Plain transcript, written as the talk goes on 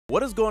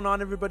What is going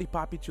on, everybody?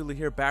 Poppy Chula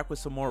here, back with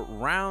some more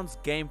rounds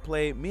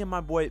gameplay. Me and my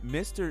boy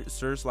Mr.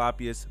 Sir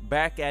Slopius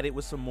back at it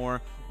with some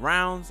more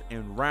rounds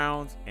and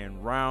rounds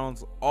and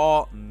rounds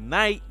all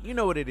night. You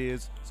know what it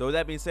is. So with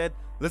that being said,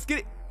 let's get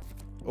it.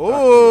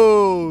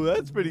 Oh,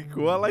 that's pretty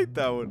cool. I like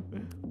that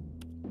one.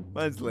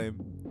 Mine's lame.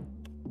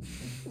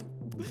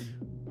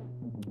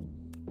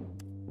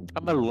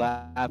 I'm gonna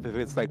laugh if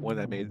it's like one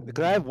that made,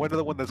 because I have one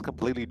other one that's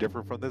completely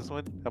different from this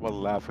one. I'm gonna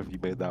laugh if you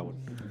made that one.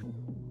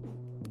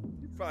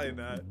 Probably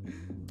not.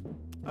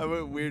 I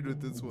went weird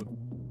with this one.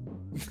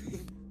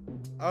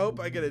 I hope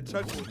I get a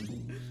chuckle.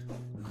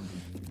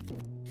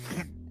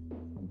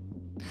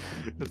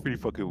 That's pretty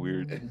fucking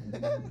weird.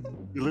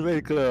 You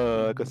look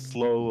like a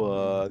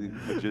slow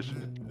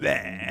magician.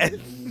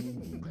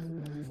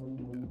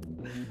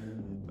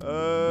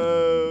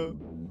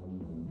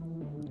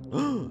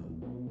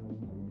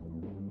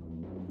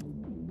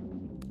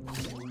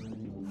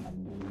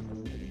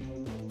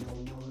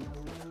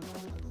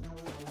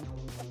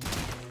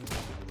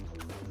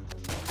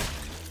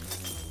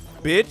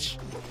 Bitch.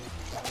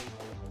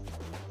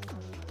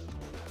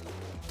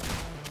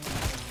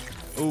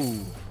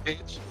 Ooh.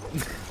 Bitch.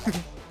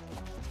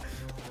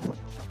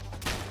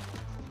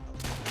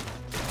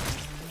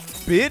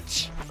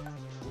 Bitch.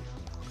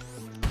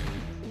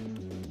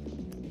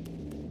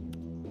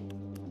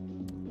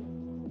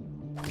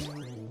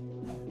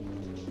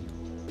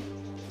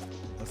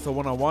 That's the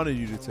one I wanted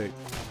you to take.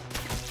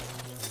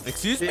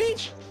 Excuse me?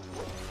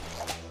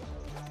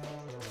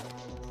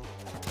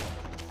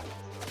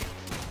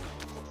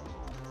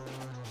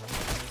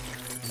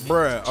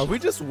 Bruh, are we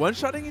just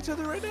one-shotting each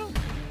other right now?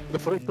 The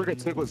first trick I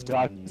took was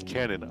God's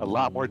Cannon. A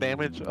lot more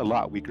damage, a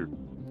lot weaker.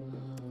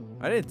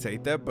 I didn't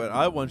take that, but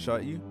I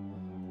one-shot you.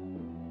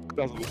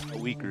 That was a lot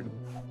weaker.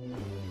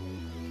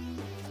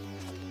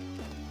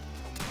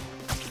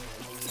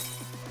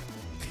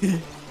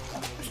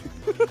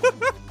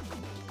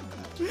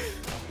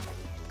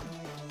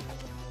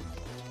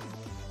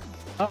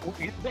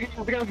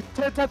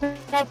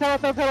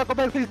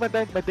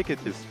 My dick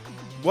itches.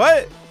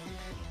 What?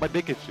 My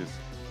dick itches.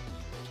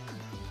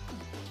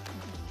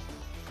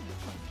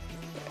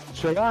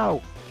 Check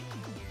out.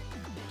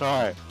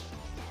 Alright.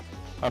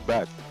 I'm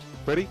back.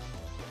 Ready?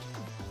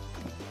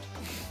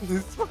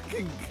 This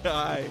fucking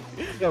guy.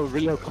 Yo,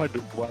 really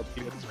uncomfortable. I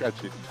had to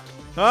scratch it.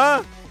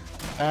 Huh?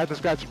 I had to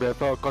scratch it, man. I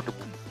felt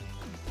uncomfortable.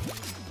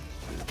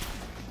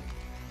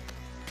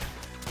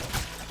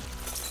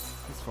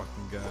 This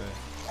fucking guy.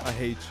 I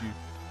hate you.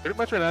 Pretty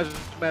much right now, it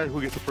doesn't matter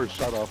who gets the first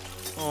shot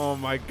off. Oh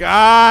my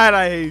god,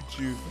 I hate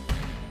you.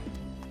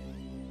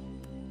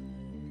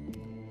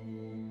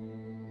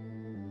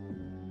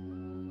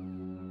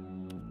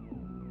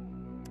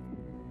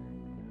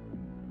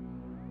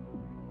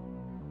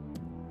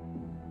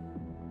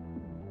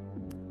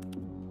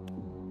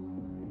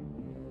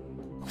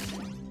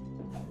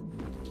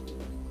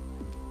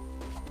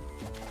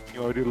 You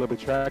wanna do a little bit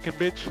of tracking,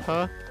 bitch?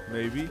 Huh?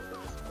 Maybe.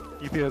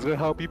 You think that's gonna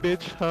help you,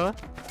 bitch? Huh?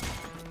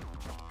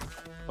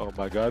 Oh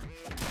my god.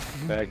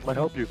 That might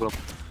help you, bro.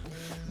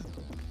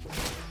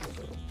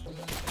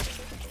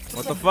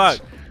 What the fuck?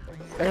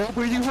 Hey,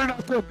 where you heard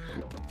nothing?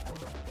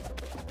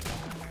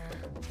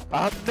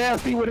 I'm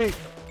nasty with it.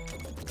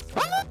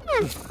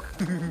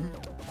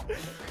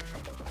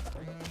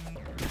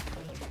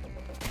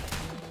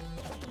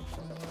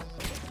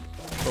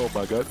 Oh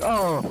my god.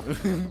 Oh.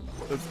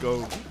 Let's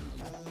go.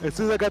 As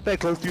soon as I got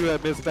that close to you, I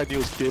missed that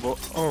news cable.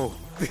 Oh.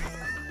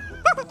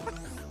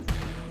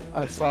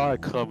 I saw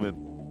it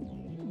coming.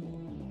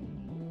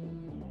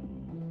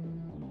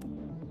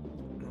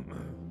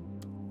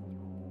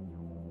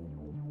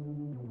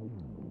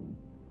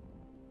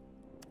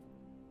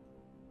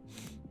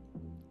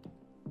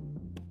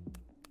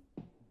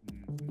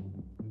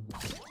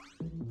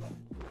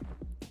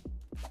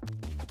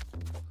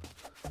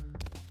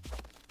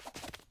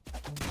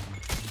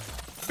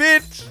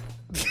 Bitch!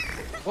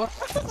 What?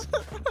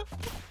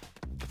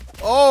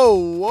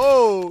 Oh,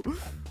 whoa!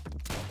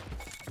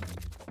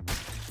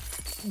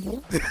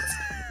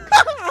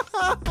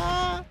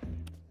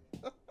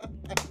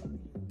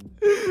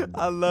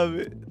 I love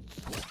it.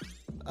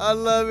 I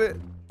love it.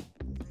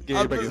 Yeah,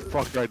 you're getting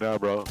fucked right now,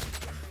 bro.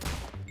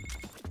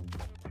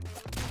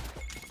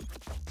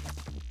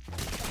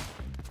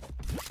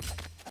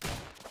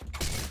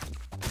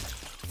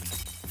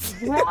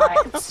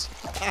 What?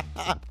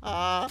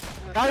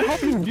 I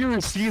hope you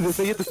viewers see this.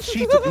 They get to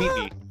cheat to beat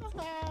me.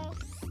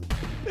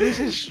 This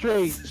is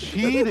straight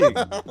cheating.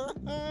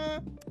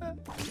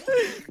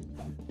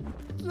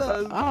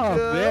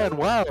 Oh man,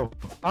 wow.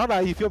 I don't know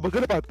how you feel, but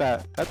good about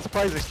that. That's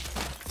surprising.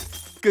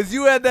 Cause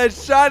you had that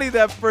shotty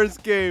that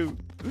first game.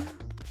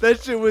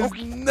 That shit was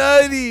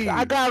nutty.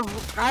 I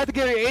had to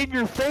get it in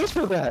your face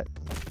for that.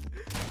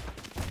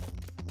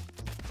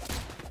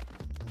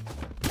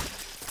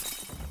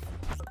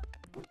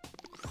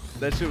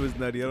 That shit was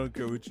nutty. I don't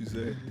care what you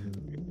say.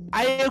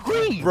 I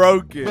agree.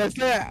 Broken. But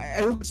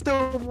it's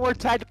still more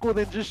tactical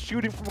than just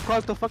shooting from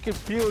across the fucking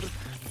field.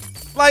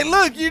 Like,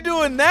 look, you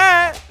doing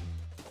that.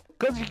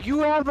 Because you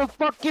have a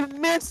fucking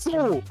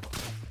missile.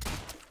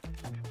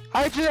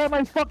 I just had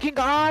my fucking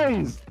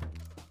eyes.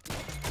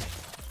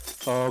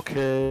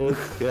 Okay.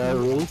 Yeah,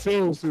 really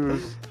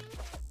serious.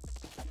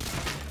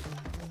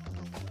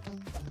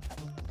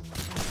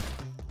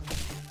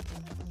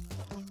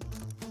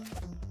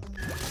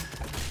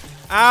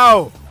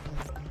 Ow!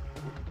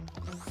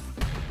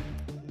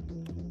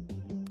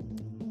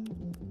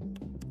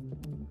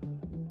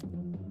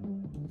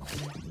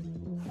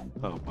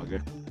 Oh my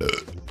god.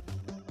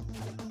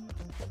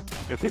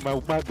 I think my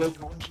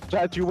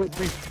chat you with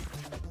me.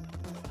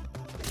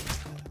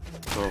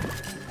 Oh,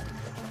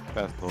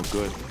 that's no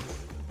good.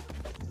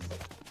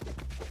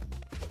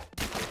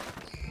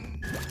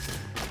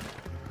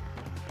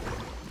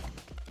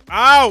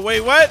 Ow!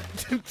 Wait, what?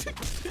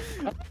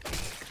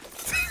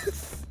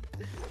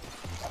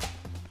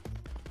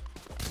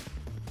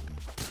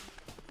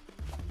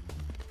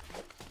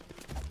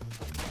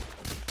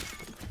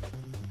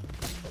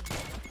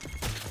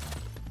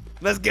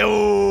 Let's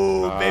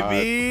go,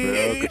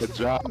 baby! Bro, good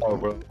job,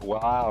 bro.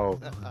 Wow.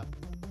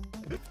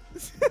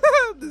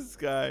 This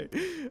guy.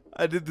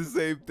 I did the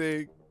same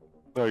thing.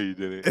 No, you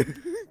didn't.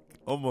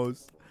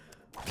 Almost.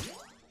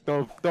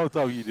 Don't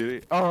tell me you did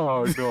it.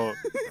 Oh no.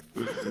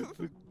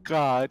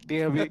 God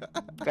damn it.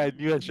 I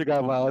knew I should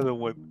got my other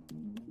one.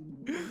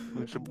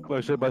 I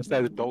should have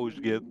started Doge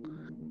again.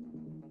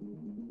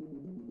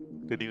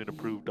 Didn't even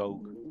approve Doge.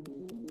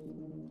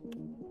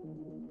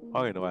 I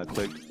don't even know how to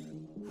click.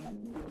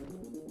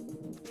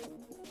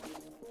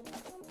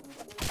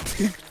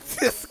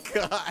 This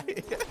guy.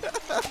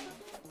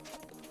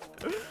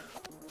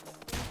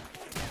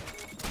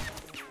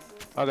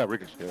 I got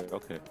ricochet.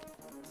 Okay.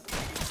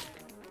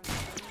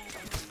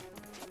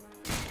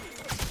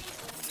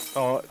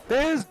 Oh,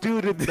 this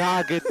dude did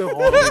not get the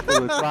homing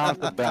bullets right off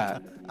the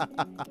bat.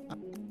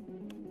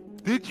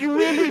 Did you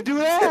really do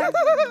that?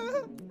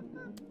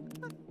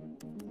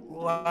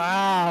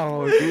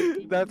 Wow,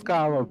 dude, that's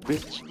kind of a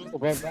bitch.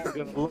 I'm not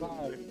gonna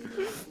lie.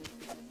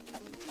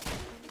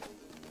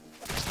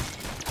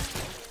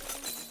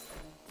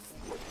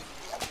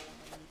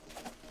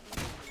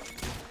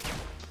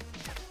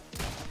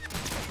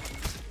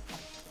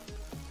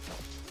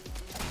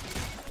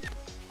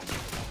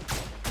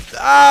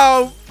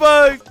 Oh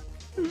fuck!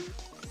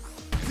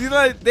 See,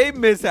 like they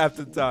miss half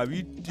the time.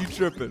 You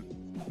tripping?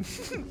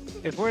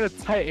 If we're in a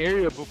tight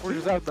area, but we're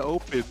just out in the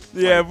open.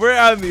 Yeah, like, if we're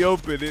out in the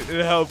open, it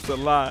helps a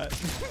lot.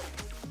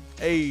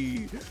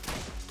 Hey,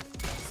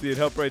 see it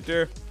help right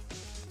there?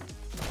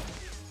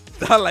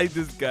 I like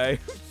this guy.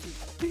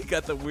 He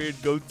got the weird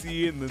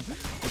goatee and the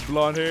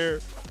blonde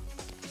hair.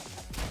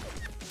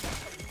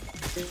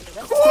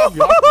 what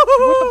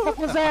the fuck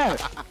was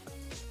that?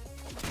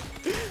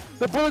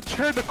 The bullet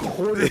turned the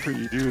corner for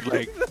you, dude.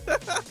 Like,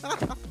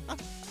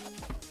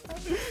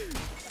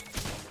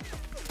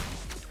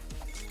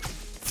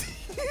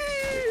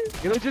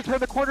 you just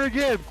turned the corner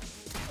again.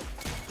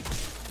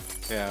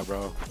 Yeah,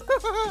 bro.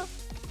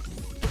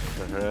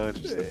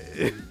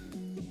 Interesting.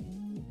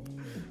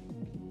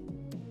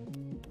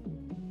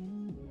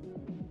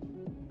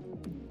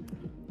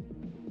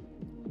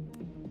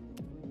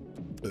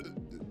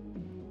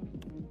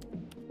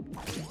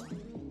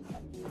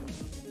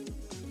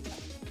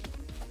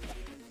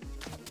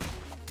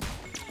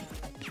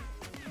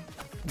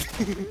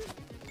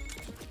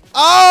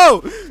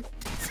 Oh!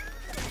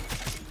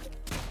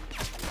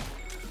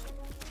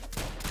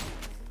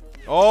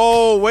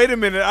 Oh, wait a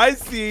minute. I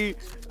see.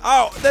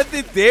 Oh, that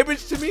did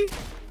damage to me?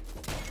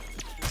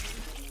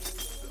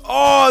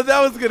 Oh,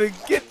 that was gonna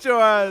get your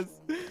ass.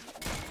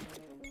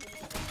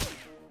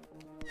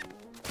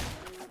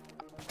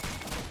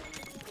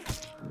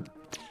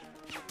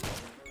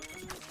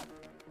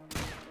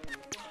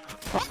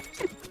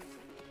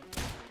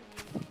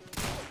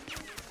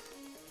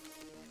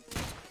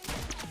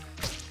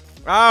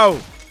 Ow!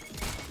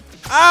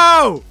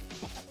 Ow!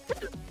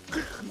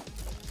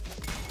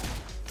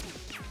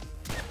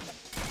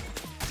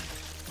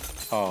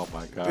 Oh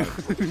my god.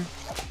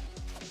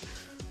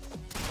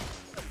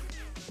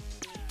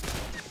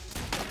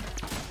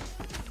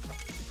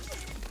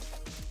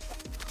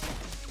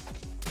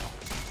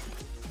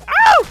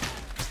 Ow!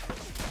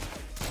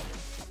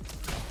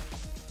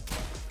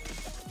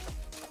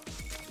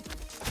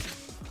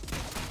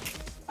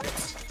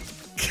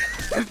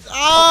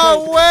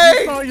 Oh, okay, wait!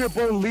 You saw your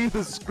boy leave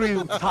the screen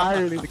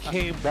entirely and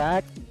came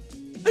back.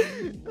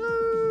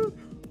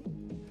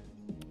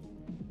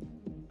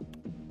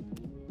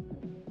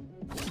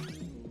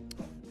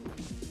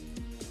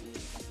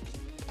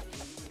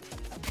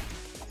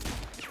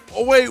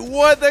 Oh, wait,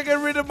 what? They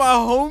got rid of my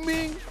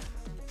homing?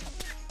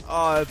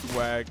 Oh, that's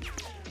whack.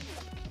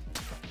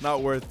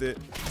 Not worth it.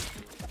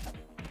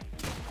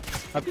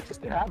 I think you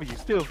still have it. You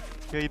still.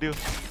 Yeah, you do.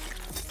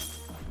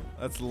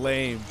 That's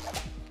lame.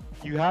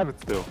 You have it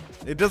still.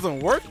 It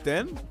doesn't work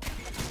then.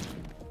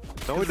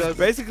 No, it does.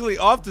 Basically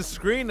off the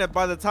screen that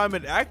by the time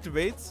it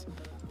activates.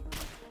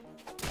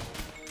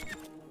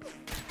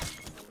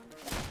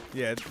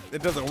 Yeah,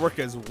 it doesn't work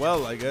as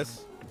well, I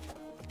guess.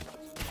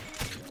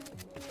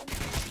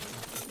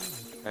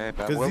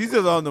 Because these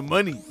are on the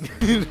money.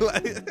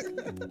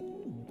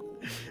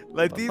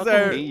 Like these fucking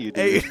are. hate you,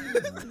 Hey. dude.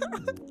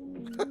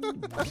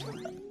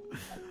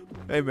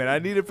 Hey man, I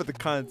need it for the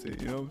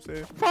content. You know what I'm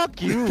saying?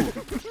 Fuck you.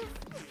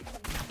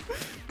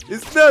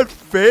 It's not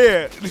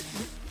fair.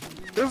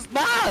 It's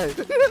not.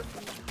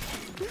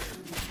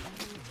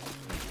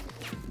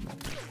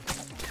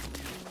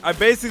 I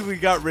basically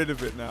got rid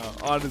of it now,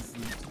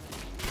 honestly.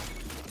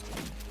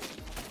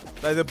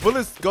 Like the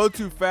bullets go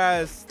too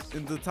fast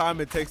in the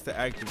time it takes to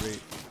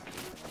activate.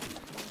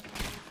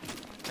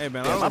 Hey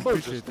man, Yeah, I my don't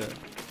bullets appreciate that.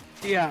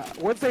 Yeah,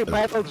 once they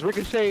blast those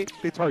ricochet,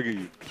 they target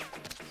you.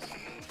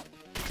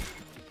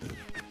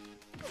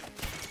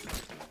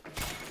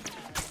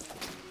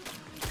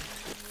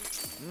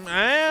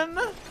 Man,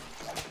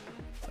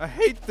 I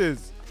hate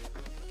this.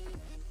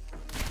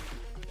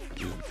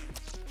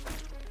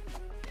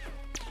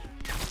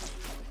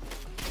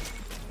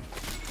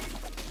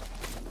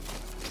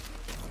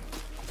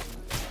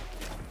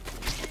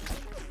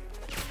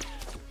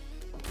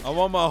 I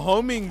want my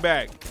homing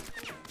back.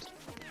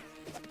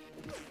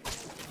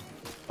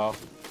 Oh.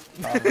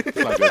 It's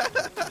not good.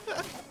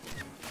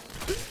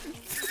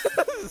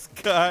 This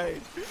guy,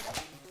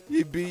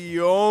 he be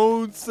your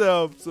own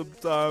self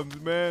sometimes,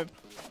 man.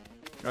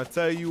 I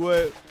tell you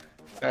what.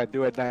 I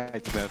do at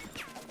night, man.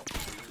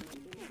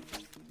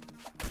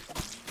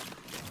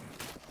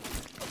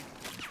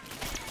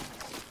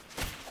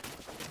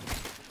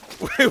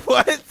 Wait,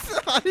 what?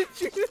 How did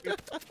you?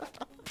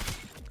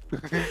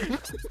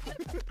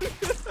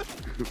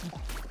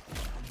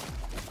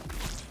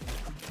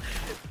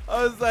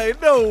 I was like,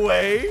 no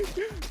way.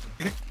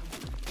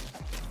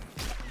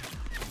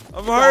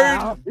 I'm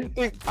hurt.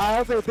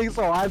 I don't think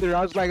so either.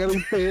 I was like, let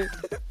me say it.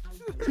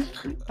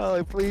 Oh,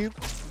 like, please.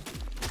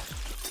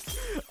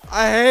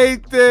 I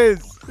hate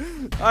this.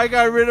 I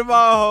got rid of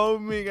my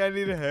homing. I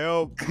need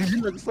help.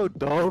 You look so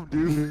dumb,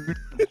 dude.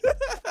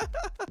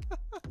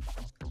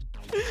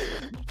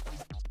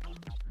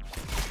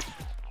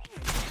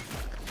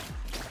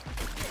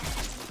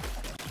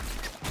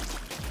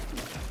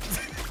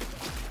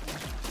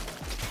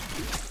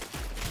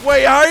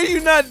 Wait, how are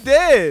you not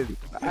dead?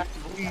 I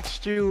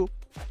reached you.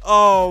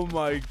 Oh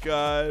my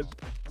god.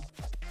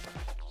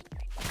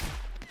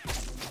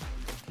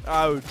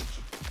 Ouch.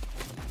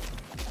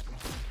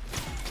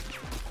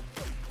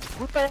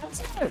 What the hell is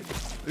that?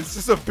 It's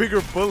just a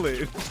bigger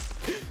bullet.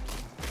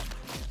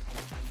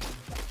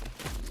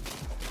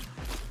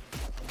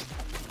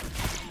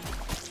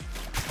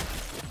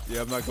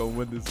 Yeah, I'm not gonna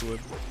win this one.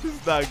 This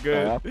is not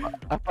good.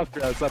 I fucked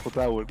your ass up with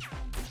that one.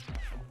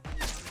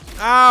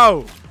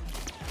 Ow!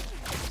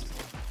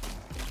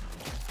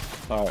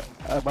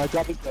 Alright, my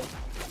job is done.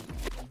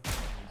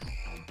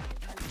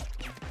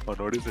 Oh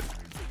no, what is it?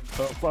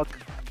 Oh fuck.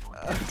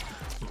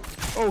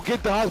 Oh,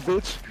 get the house,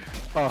 bitch.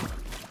 Oh.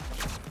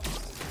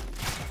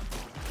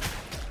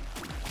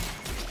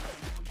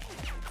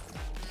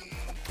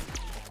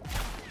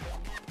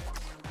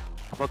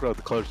 I'm fucking with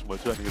the colors too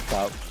much. I need to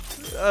stop.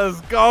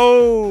 Let's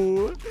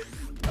go!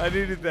 I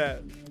needed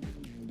that.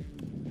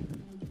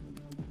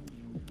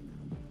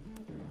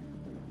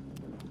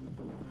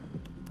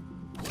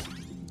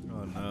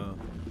 Oh no.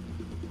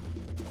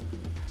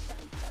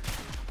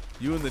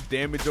 You and the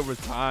damage over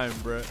time,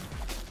 bruh.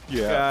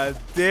 Yeah. God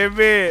damn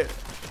it.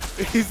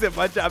 He said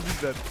my job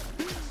is done.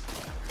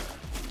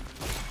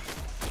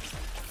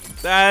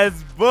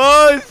 That's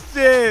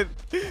bullshit.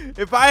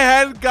 If I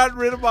hadn't gotten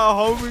rid of my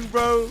homing,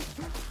 bro.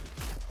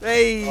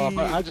 Hey,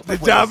 the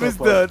job is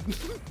done.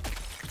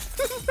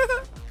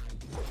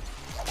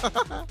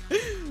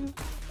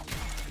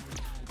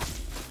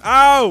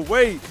 Ow,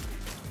 wait.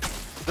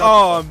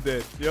 Oh, I'm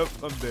dead. Yep,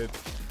 I'm dead.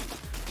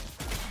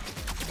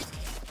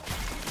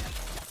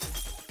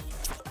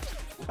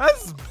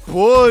 That's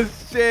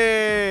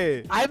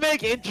bullshit. I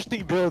make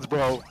interesting builds,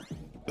 bro.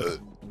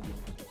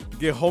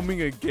 Get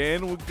homing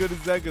again? What good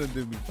is that gonna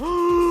do me?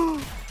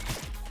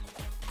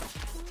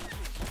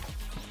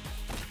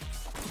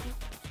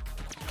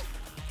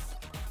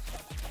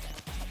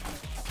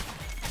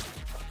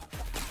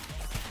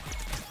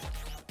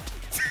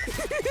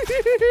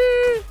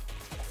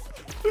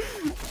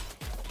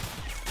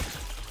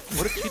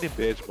 What a cheating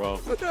bitch, bro.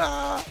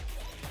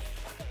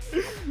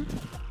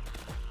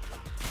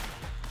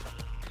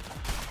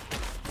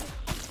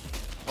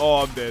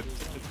 Oh, I'm dead.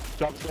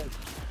 Drop dead.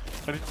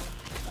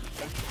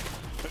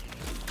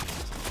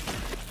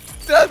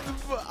 That's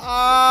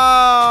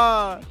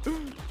ah.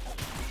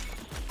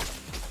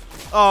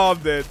 Oh, I'm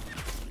dead.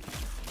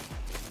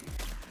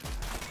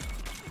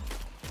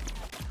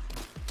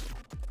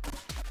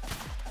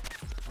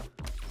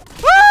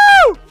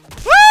 Woo!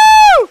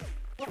 Woo!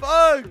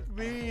 Fuck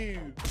me.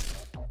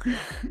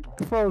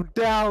 From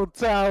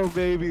downtown,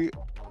 baby.